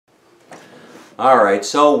Alright,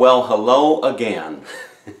 so, well, hello again.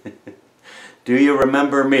 Do you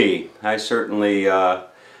remember me? I certainly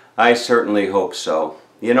hope so.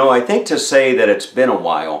 You know, I think to say that it's been a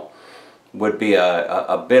while would be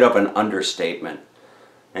a bit of an understatement.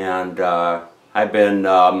 And I've been,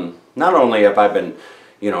 not only have I been,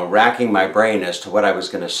 racking my brain as to what I was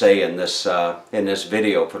going to say in this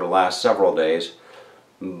video for the last several days,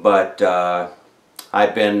 but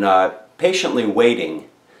I've been patiently waiting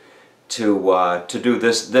to do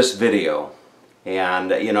this video.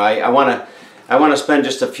 And I want to spend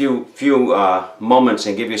just a few moments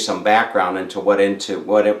and give you some background into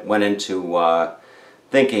what went into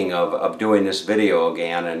thinking of doing this video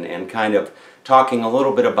again, and kind of talking a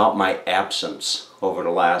little bit about my absence over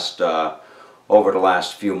the last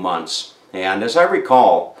few months. And as I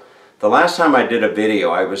recall, the last time I did a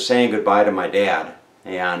video, I was saying goodbye to my dad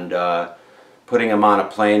and putting him on a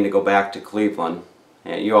plane to go back to Cleveland.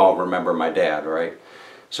 And you all remember my dad, right?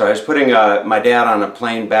 So I was putting my dad on a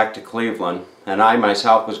plane back to Cleveland, and I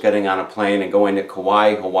myself was getting on a plane and going to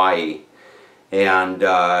Kauai, Hawaii. And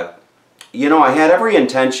I had every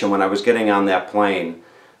intention when I was getting on that plane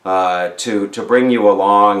to bring you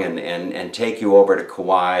along and take you over to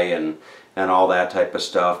Kauai and all that type of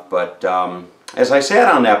stuff. But as I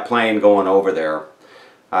sat on that plane going over there,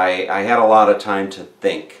 I had a lot of time to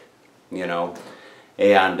think,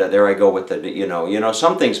 And there I go with the,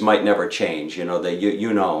 some things might never change, so that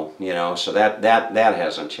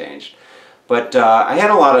hasn't changed. But I had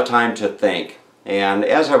a lot of time to think, and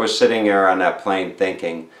as I was sitting there on that plane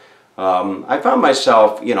thinking, I found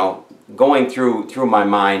myself, going through my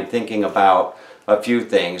mind thinking about a few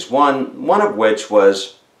things. One of which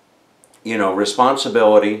was,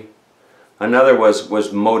 responsibility. Another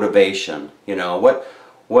was motivation.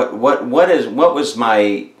 What was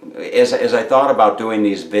my, as I thought about doing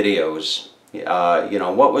these videos,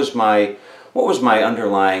 what was my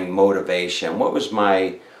underlying motivation? What was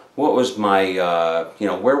my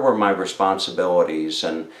where were my responsibilities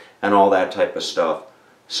and all that type of stuff?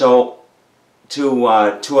 So to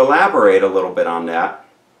elaborate a little bit on that,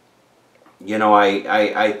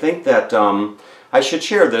 I think that I should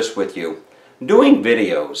share this with you. Doing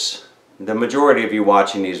videos, the majority of you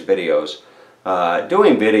watching these videos,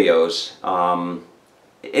 doing videos,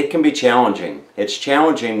 it can be challenging. It's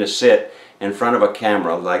challenging to sit in front of a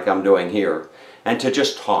camera like I'm doing here and to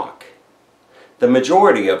just talk. The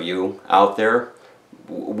majority of you out there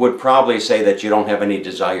would probably say that you don't have any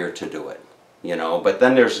desire to do it, but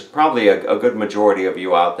then there's probably a good majority of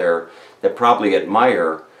you out there that probably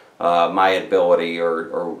admire my ability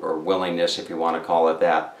or willingness, if you want to call it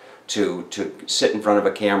that, to sit in front of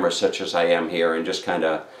a camera such as I am here and just kind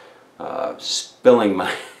of spilling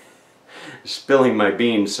my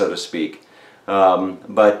beans, so to speak.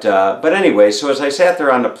 But anyway, so as I sat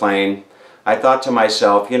there on the plane, I thought to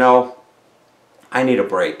myself, I need a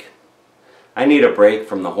break. I need a break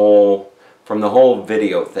from the whole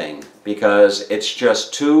video thing, because it's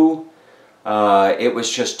just too it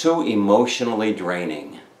was just too emotionally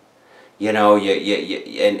draining. When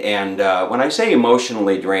I say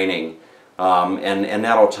emotionally draining, and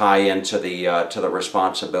that'll tie into the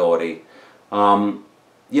responsibility.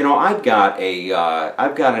 I've got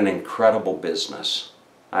an incredible business.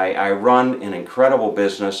 I run an incredible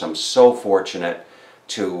business. I'm so fortunate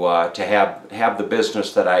to have the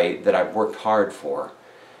business that I've worked hard for,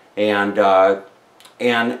 and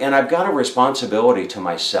I've got a responsibility to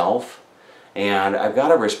myself, and I've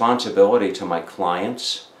got a responsibility to my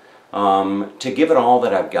clients, to give it all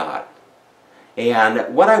that I've got.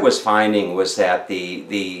 And what I was finding was that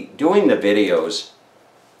doing the videos,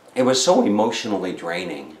 it was so emotionally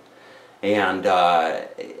draining, and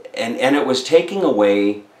it was taking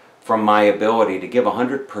away from my ability to give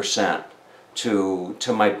 100%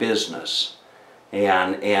 to my business,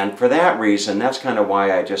 and for that reason, that's kind of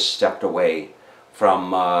why I just stepped away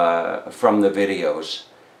from the videos,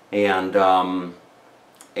 and I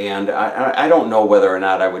don't know whether or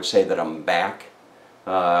not I would say that I'm back.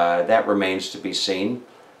 That remains to be seen,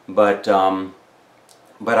 but I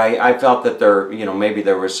felt that maybe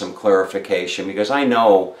there was some clarification, because I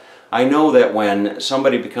know that when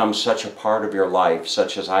somebody becomes such a part of your life,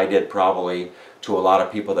 such as I did probably to a lot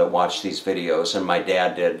of people that watch these videos, and my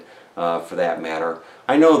dad did, for that matter,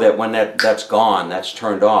 I know that when that's gone, that's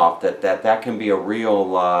turned off, that can be a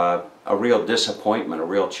real disappointment, a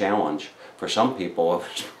real challenge for some people.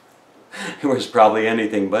 It was probably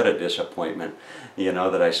anything but a disappointment,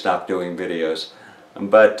 that I stopped doing videos.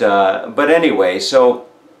 But anyway, so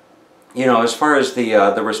as far as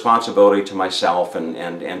the responsibility to myself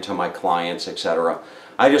and to my clients, etc.,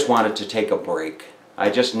 I just wanted to take a break. I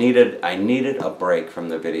needed a break from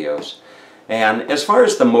the videos, And as far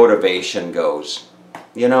as the motivation goes,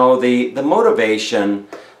 you know, the motivation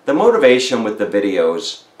with the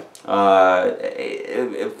videos,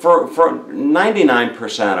 for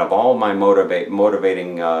 99% of all my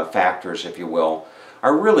motivating factors, if you will,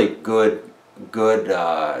 are really good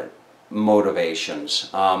motivations.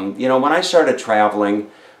 You know, when I started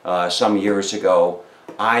traveling some years ago,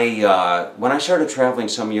 when I started traveling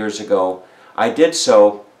some years ago, I did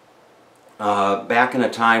so back in a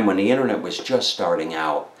time when the internet was just starting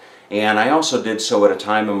out. And I also did so at a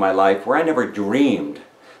time in my life where I never dreamed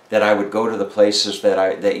that I would go to the places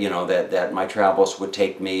that my travels would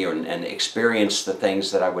take me, and experience the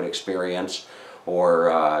things that I would experience,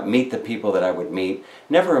 or meet the people that I would meet.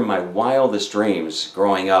 Never in my wildest dreams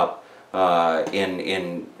growing up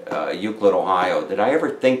in Euclid, Ohio, did I ever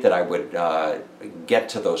think that I would get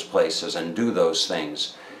to those places and do those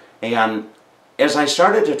things. And as I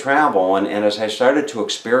started to travel, and as I started to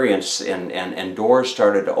experience, and doors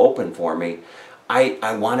started to open for me,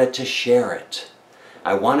 I wanted to share it.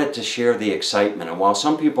 I wanted to share the excitement. And while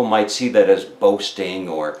some people might see that as boasting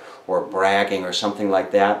or bragging or something like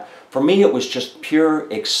that, for me it was just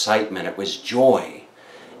pure excitement. It was joy.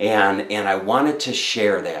 And I wanted to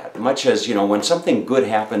share that. Much as, you know, when something good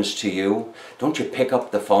happens to you, don't you pick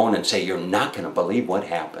up the phone and say, you're not going to believe what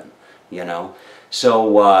happened, you know?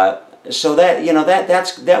 So that, you know,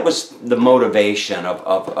 that was the motivation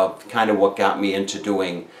of kind of what got me into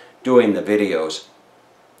doing the videos.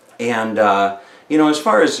 And you know, as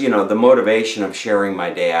far as, you know, the motivation of sharing my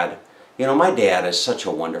dad, you know, my dad is such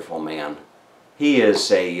a wonderful man. He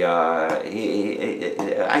is I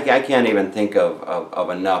can't even think of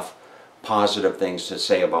enough positive things to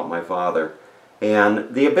say about my father.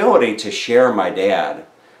 And the ability to share my dad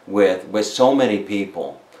with so many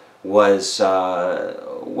people was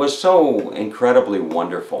so incredibly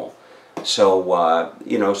wonderful. So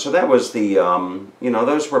you know, so that was the you know,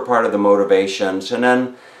 those were part of the motivations. And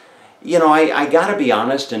then, you know, I got to be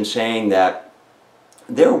honest in saying that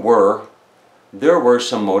there were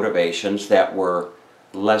some motivations that were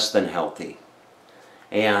less than healthy,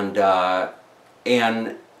 and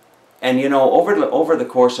you know, over the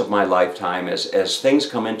course of my lifetime, as things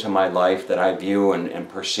come into my life that I view and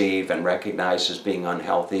perceive and recognize as being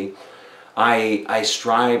unhealthy, I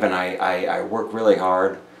strive and I work really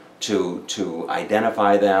hard to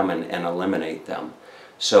identify them and eliminate them.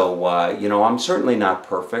 So you know, I'm certainly not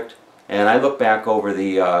perfect, and I look back over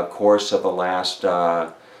the course of the last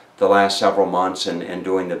several months and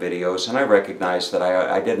doing the videos, and I recognize that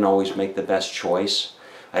I didn't always make the best choice.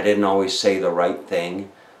 I didn't always say the right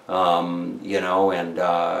thing, you know, and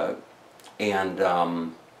I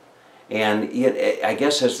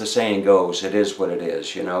guess, as the saying goes, it is what it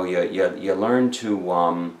is. You know, you learn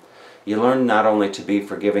to you learn not only to be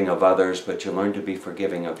forgiving of others, but you learn to be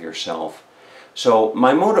forgiving of yourself. So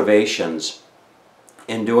my motivations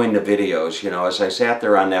in doing the videos, you know, as I sat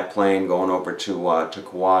there on that plane going over to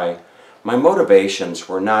Kauai, my motivations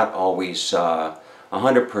were not always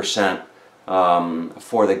 100%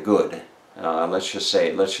 for the good. Let's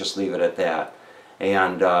just leave it at that.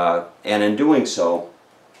 And in doing so,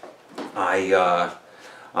 I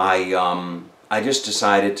just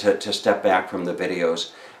decided to step back from the videos.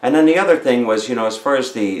 And then the other thing was, you know, as far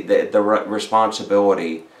as the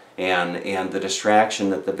responsibility and the distraction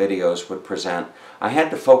that the videos would present, I had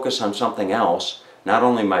to focus on something else, not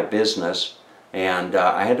only my business, and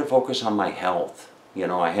I had to focus on my health. You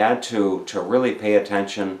know, I had to really pay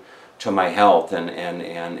attention to my health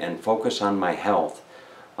and focus on my health.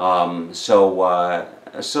 So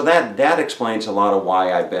that explains a lot of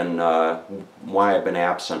why I've been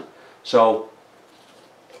absent. So,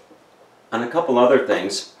 on a couple other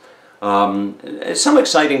things, some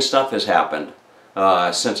exciting stuff has happened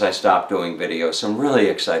since I stopped doing videos. Some really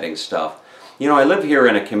exciting stuff. You know, I live here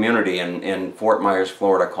in a community in Fort Myers,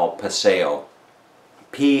 Florida called Paseo.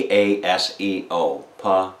 P-A-S-E-O.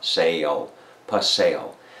 Paseo.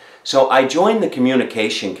 Paseo. So I joined the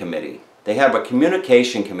communication committee. They have a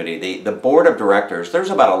communication committee. The board of directors,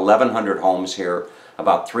 there's about 1,100 homes here,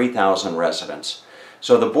 about 3,000 residents.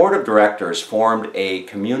 So the board of directors formed a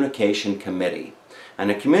communication committee.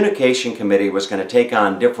 And the communication committee was going to take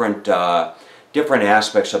on different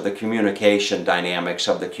aspects of the communication dynamics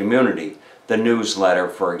of the community. The newsletter,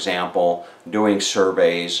 for example, doing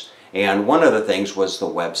surveys, and one of the things was the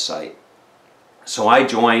website. So I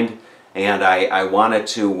joined, and I wanted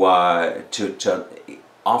to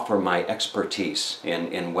offer my expertise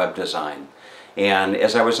in web design. And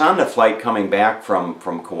as I was on the flight coming back from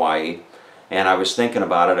Kauai, and I was thinking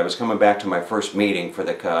about it, I was coming back to my first meeting for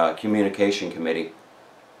the communication committee.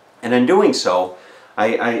 And in doing so,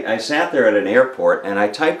 I sat there at an airport and I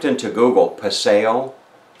typed into Google Paseo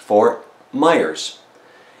Fort Myers.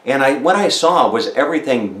 And what I saw was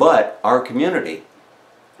everything but our community.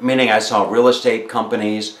 Meaning I saw real estate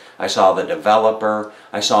companies, I saw the developer,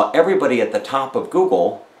 I saw everybody at the top of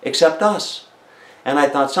Google except us. And I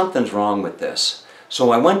thought something's wrong with this.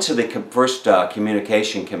 So I went to the first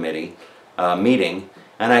communication committee meeting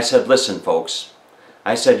and I said, listen folks,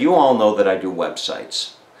 I said, you all know that I do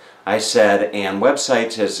websites. I said, and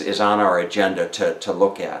websites is on our agenda to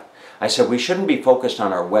look at. I said, we shouldn't be focused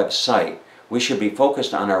on our website. We should be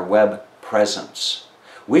focused on our web presence.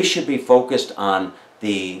 We should be focused on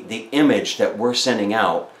the image that we're sending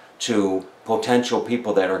out to potential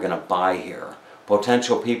people that are going to buy here,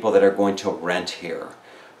 potential people that are going to rent here,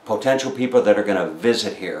 potential people that are going to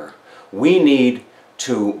visit here. We need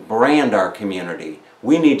to brand our community.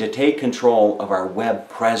 We need to take control of our web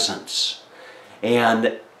presence.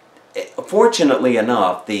 And fortunately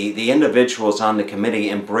enough, the individuals on the committee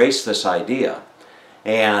embraced this idea.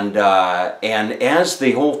 And as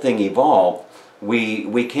the whole thing evolved,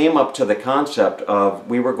 we came up to the concept of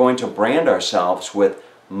we were going to brand ourselves with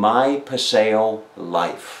My Paseo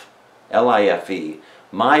Life. L-I-F-E.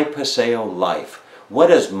 My Paseo Life. What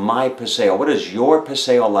is My Paseo? What does your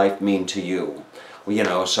Paseo life mean to you? Well, you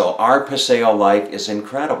know, so our Paseo life is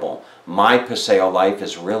incredible. My Paseo life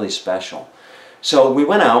is really special. So we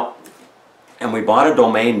went out and we bought a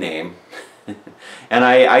domain name. And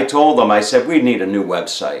I told them, I said, we need a new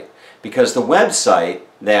website. Because the website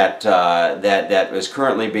that is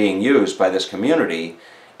currently being used by this community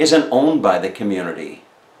isn't owned by the community.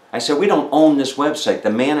 I said, we don't own this website.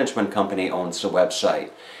 The management company owns the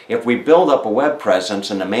website. If we build up a web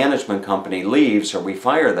presence and the management company leaves or we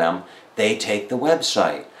fire them, they take the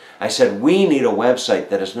website. I said, we need a website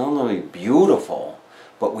that is not only beautiful,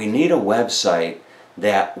 but we need a website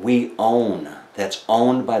that we own, that's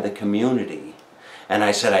owned by the community. And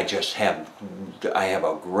I said, I have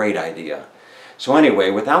a great idea. So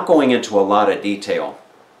anyway, without going into a lot of detail,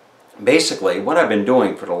 basically what I've been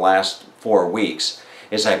doing for the last 4 weeks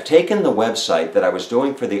is I've taken the website that I was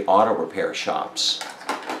doing for the auto repair shops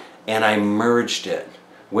and I merged it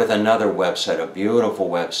with another website, a beautiful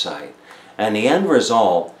website. And the end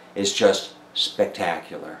result is just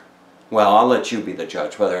spectacular. Well, I'll let you be the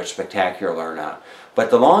judge whether it's spectacular or not. But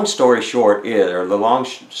the long story short is,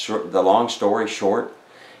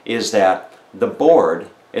 is that the board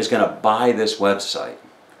is going to buy this website.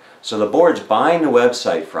 So the board's buying the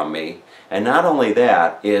website from me, and not only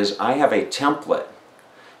that is I have a template.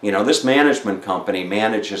 You know, this management company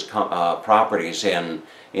manages properties in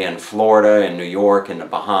Florida, in New York, in the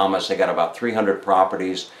Bahamas. They got about 300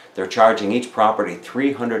 properties. They're charging each property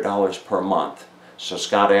 $300 per month. So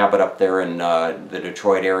Scott Abbott up there in the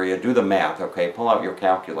Detroit area, do the math, okay? Pull out your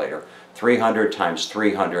calculator. 300 times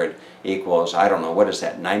 300 equals, I don't know, what is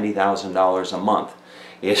that, $90,000 a month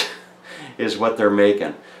is what they're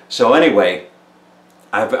making. So anyway,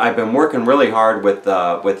 I've been working really hard with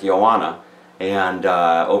Joanna and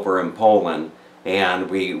over in Poland,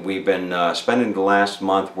 and we've been spending the last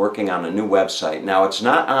month working on a new website. Now it's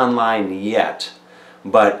not online yet,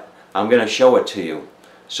 but I'm going to show it to you.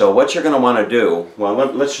 So what you're going to want to do, well,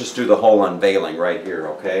 let's just do the whole unveiling right here,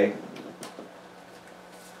 okay?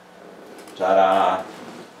 Ta-da!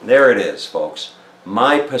 There it is, folks.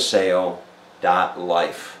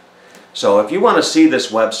 mypaseo.life. So if you want to see this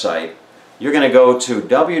website, you're going to go to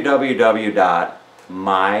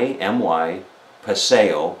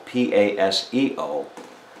www.mypaseo, P-A-S-E-O,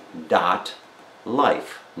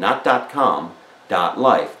 .life, not .com,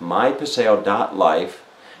 .life, mypaseo.life.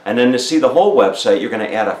 And then to see the whole website, you're going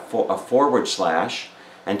to add a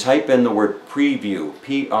 / and type in the word preview,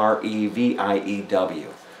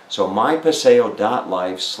 P-R-E-V-I-E-W. So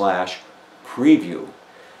mypaseo.life/preview.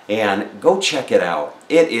 And go check it out.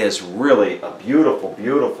 It is really a beautiful,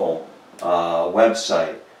 beautiful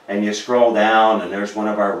website. And you scroll down and there's one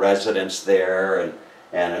of our residents there,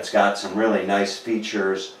 and it's got some really nice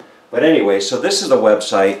features. But anyway, so this is the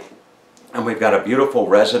website. And we've got a beautiful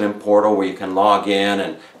resident portal where you can log in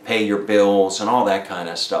and pay your bills and all that kind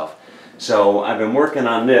of stuff. So I've been working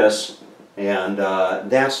on this, and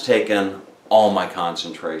that's taken all my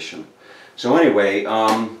concentration. So anyway,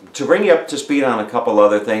 to bring you up to speed on a couple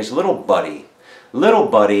other things, Little Buddy. Little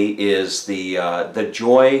Buddy is the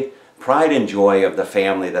joy, pride and joy of the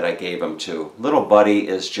family that I gave him to. Little Buddy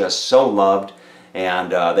is just so loved,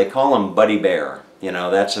 and they call him Buddy Bear. You know,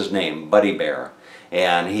 that's his name, Buddy Bear.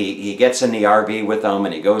 And he gets in the RV with them,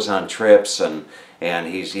 and he goes on trips, and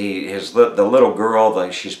the little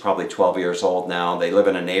girl, she's probably 12 years old now. They live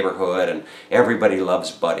in a neighborhood, and everybody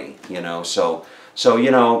loves Buddy, you know. So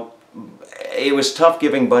you know, it was tough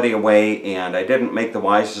giving Buddy away, and I didn't make the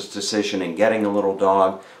wisest decision in getting a little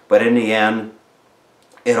dog, but in the end,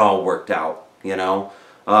 it all worked out, you know.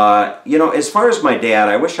 As far as my dad,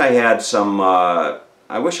 I wish I had some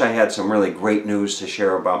really great news to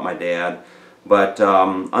share about my dad, but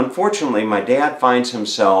unfortunately, my dad finds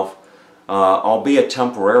himself, albeit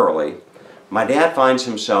temporarily, my dad finds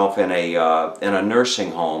himself in a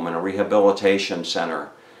nursing home, in a rehabilitation center.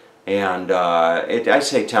 And I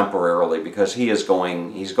say temporarily because he's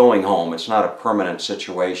going home. It's not a permanent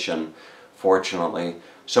situation, fortunately.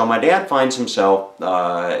 So my dad finds himself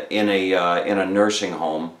in a nursing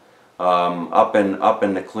home up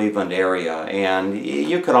in the Cleveland area, and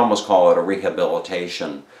you could almost call it a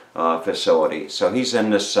rehabilitation facility. So he's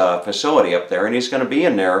in this facility up there, and he's going to be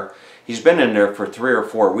in there. He's been in there for 3 or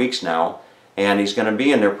 4 weeks now, and he's going to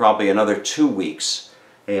be in there probably another 2 weeks.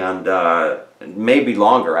 And maybe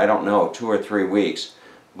longer, I don't know, 2 or 3 weeks.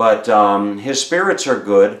 But his spirits are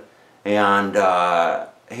good, and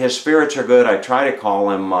his spirits are good. I try to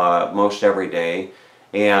call him most every day.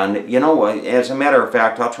 And, you know, as a matter of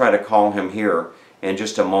fact, I'll try to call him here in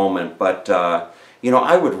just a moment. But, you know,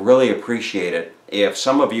 I would really appreciate it if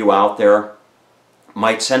some of you out there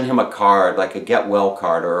might send him a card, like a Get Well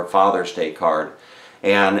card or a Father's Day card.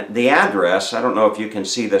 And the address, I don't know if you can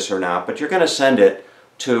see this or not, but you're going to send it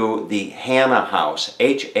to the Hannah House,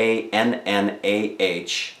 H-A-N-N-A-H.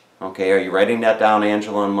 Okay, are you writing that down,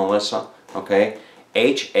 Angela and Melissa? Okay,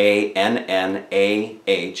 H-A-N-N-A-H,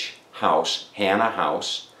 House, Hannah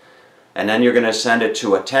House. And then you're going to send it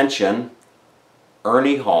to attention,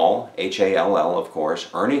 Ernie Hall, H-A-L-L, of course,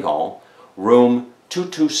 Ernie Hall, room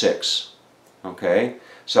 226. Okay,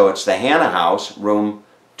 so it's the Hannah House, room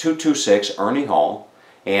 226, Ernie Hall.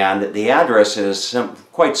 And the address is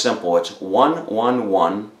quite simple. It's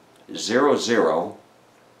 11100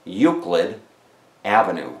 Euclid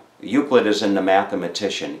Avenue. Euclid is in the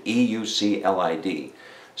mathematician, E-U-C-L-I-D.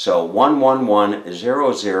 So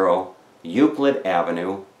 11100 Euclid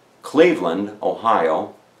Avenue, Cleveland,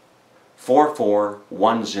 Ohio,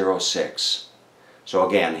 44106. So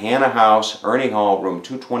again, Hannah House, Ernie Hall, room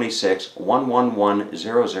 226,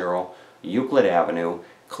 11100 Euclid Avenue,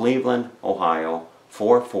 Cleveland, Ohio,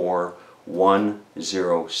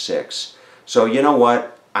 44106. So you know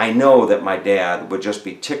what? I know that my dad would just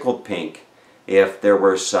be tickled pink if there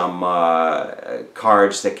were some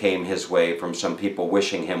cards that came his way from some people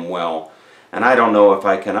wishing him well. And I don't know if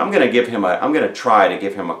I can. I'm going to try to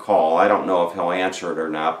give him a call. I don't know if he'll answer it or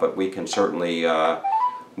not, but we can certainly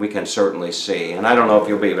see. And I don't know if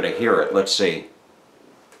you'll be able to hear it. Let's see.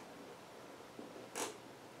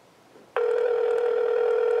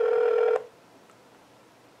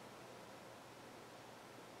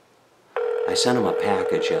 I sent him a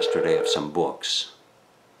package yesterday of some books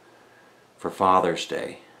for Father's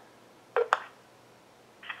Day.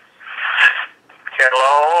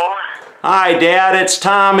 Hello? Hi, Dad, it's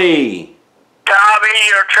Tommy. Tommy,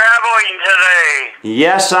 you're traveling today.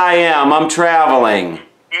 Yes, I am. I'm traveling.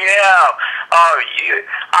 Yeah.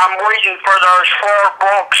 I'm waiting for those 4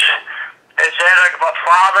 books. Is that a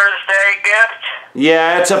Father's Day gift?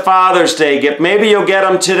 Yeah, it's a Father's Day gift. Maybe you'll get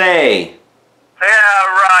them today. Yeah,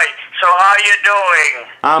 right. So how you doing?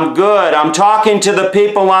 I'm good. I'm talking to the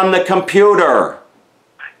people on the computer.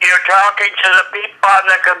 You're talking to the people on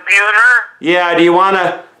the computer? Yeah, do you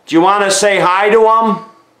wanna say hi to them?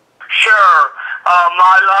 Sure.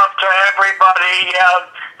 My love to everybody.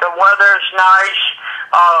 The weather's nice.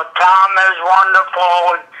 Tom is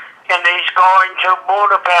wonderful, and he's going to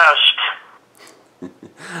Budapest.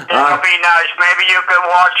 That'll be nice. Maybe you can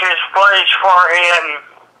watch his place for him.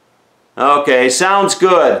 Okay, sounds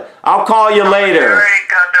good. I'll call you later.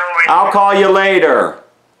 I'll call you later.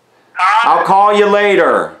 I'll call you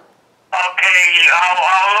later. Okay,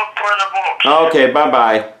 I'll look for the books. Okay,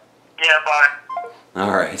 bye-bye. Yeah, bye.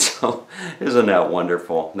 All right, so isn't that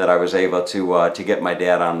wonderful that I was able to get my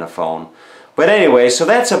dad on the phone. But anyway, so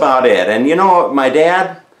that's about it. And you know what, my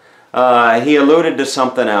dad, he alluded to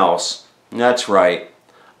something else. That's right.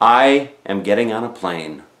 I am getting on a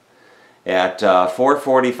plane. At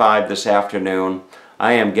 4:45 this afternoon,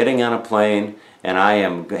 I am getting on a plane, and I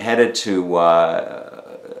am headed to,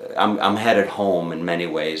 I'm headed home in many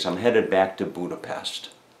ways. I'm headed back to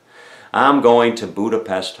Budapest. I'm going to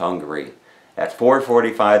Budapest, Hungary. At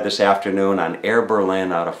 4:45 this afternoon on Air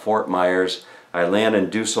Berlin out of Fort Myers. I land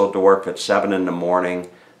in Dusseldorf at 7 in the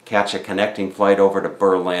morning, catch a connecting flight over to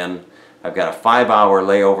Berlin. I've got a 5-hour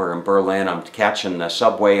layover in Berlin. I'm catching the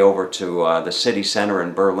subway over to the city center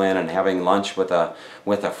in Berlin and having lunch with a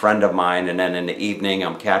friend of mine. And then in the evening,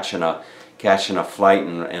 I'm catching a flight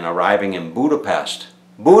and arriving in Budapest.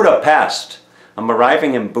 Budapest! I'm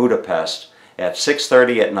arriving in Budapest. at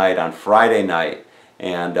 6:30 at night on Friday night.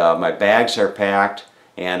 And my bags are packed,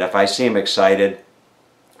 and if I seem excited,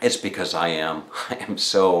 it's because I am.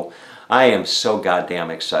 I am so goddamn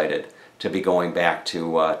excited to be going back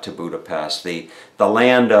to Budapest, the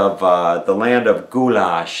land of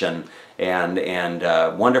goulash and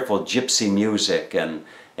wonderful gypsy music and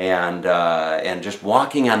just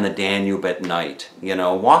walking on the Danube at night. You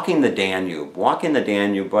know, walking the Danube,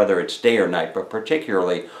 whether it's day or night, but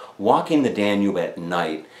particularly walking the Danube at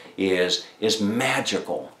night is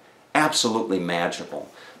magical, absolutely magical.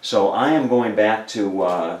 So I am going back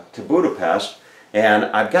to Budapest, and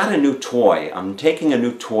I've got a new toy. I'm taking a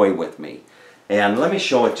new toy with me, and let me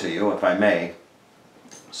show it to you if I may.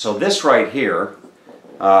 So this right here,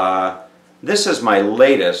 this is my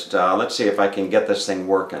latest. Let's see if I can get this thing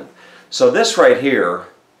working. So this right here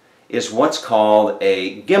is what's called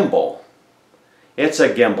a gimbal. It's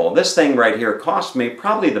a gimbal. This thing right here cost me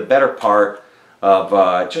probably the better part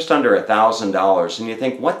of just under $1,000. And you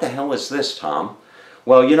think, what the hell is this, Tom?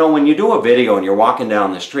 Well, you know, when you do a video and you're walking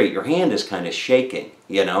down the street, your hand is kind of shaking,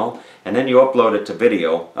 you know, and then you upload it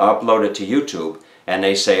to YouTube, and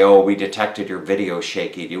they say, oh, we detected your video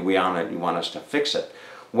shaky. You want us to fix it.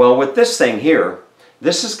 Well, with this thing here,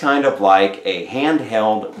 this is kind of like a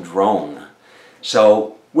handheld drone.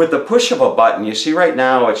 So with the push of a button, you see right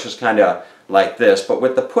now it's just kind of like this, but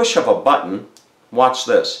with the push of a button, watch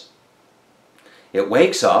this. It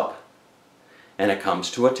wakes up and it comes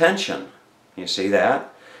to attention. You see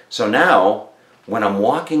that? So now, when I'm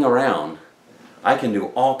walking around, I can do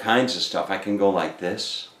all kinds of stuff. I can go like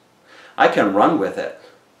this. I can run with it.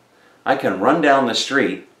 I can run down the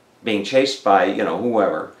street being chased by, you know,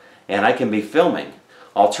 whoever, and I can be filming.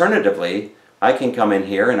 Alternatively, I can come in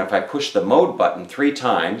here, and if I push the mode button 3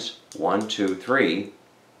 times, 1, 2, 3,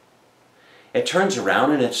 it turns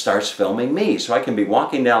around and it starts filming me. So I can be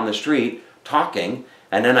walking down the street talking,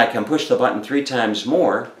 and then I can push the button 3 times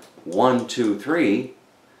more, 1, 2, 3,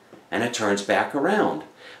 and it turns back around,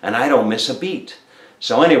 and I don't miss a beat.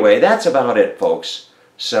 So anyway, that's about it, folks.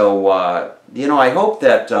 So you know, I hope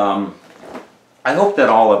that all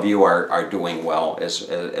of you are doing well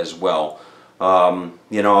as well.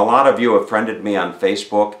 You know, a lot of you have friended me on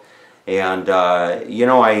Facebook, and you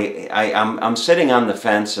know, I'm sitting on the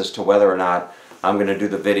fence as to whether or not I'm going to do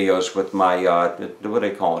the videos with my what do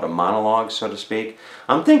they call it, a monologue, so to speak.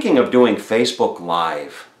 I'm thinking of doing Facebook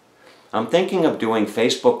Live. I'm thinking of doing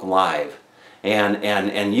Facebook Live and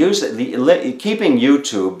keeping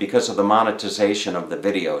YouTube because of the monetization of the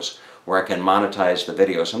videos, where I can monetize the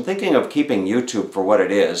videos. I'm thinking of keeping YouTube for what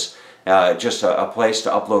it is, just a place to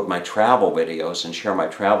upload my travel videos and share my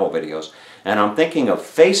travel videos. And I'm thinking of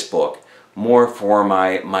Facebook more for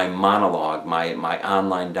my monologue, my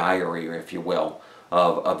online diary, if you will,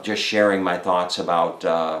 of just sharing my thoughts about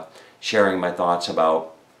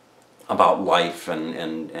about life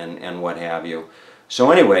and what have you.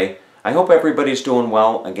 So anyway, I hope everybody's doing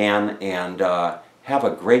well again, and have a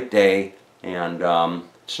great day, and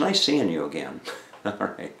it's nice seeing you again. All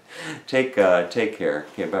right, take care.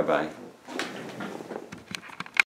 Okay, bye-bye.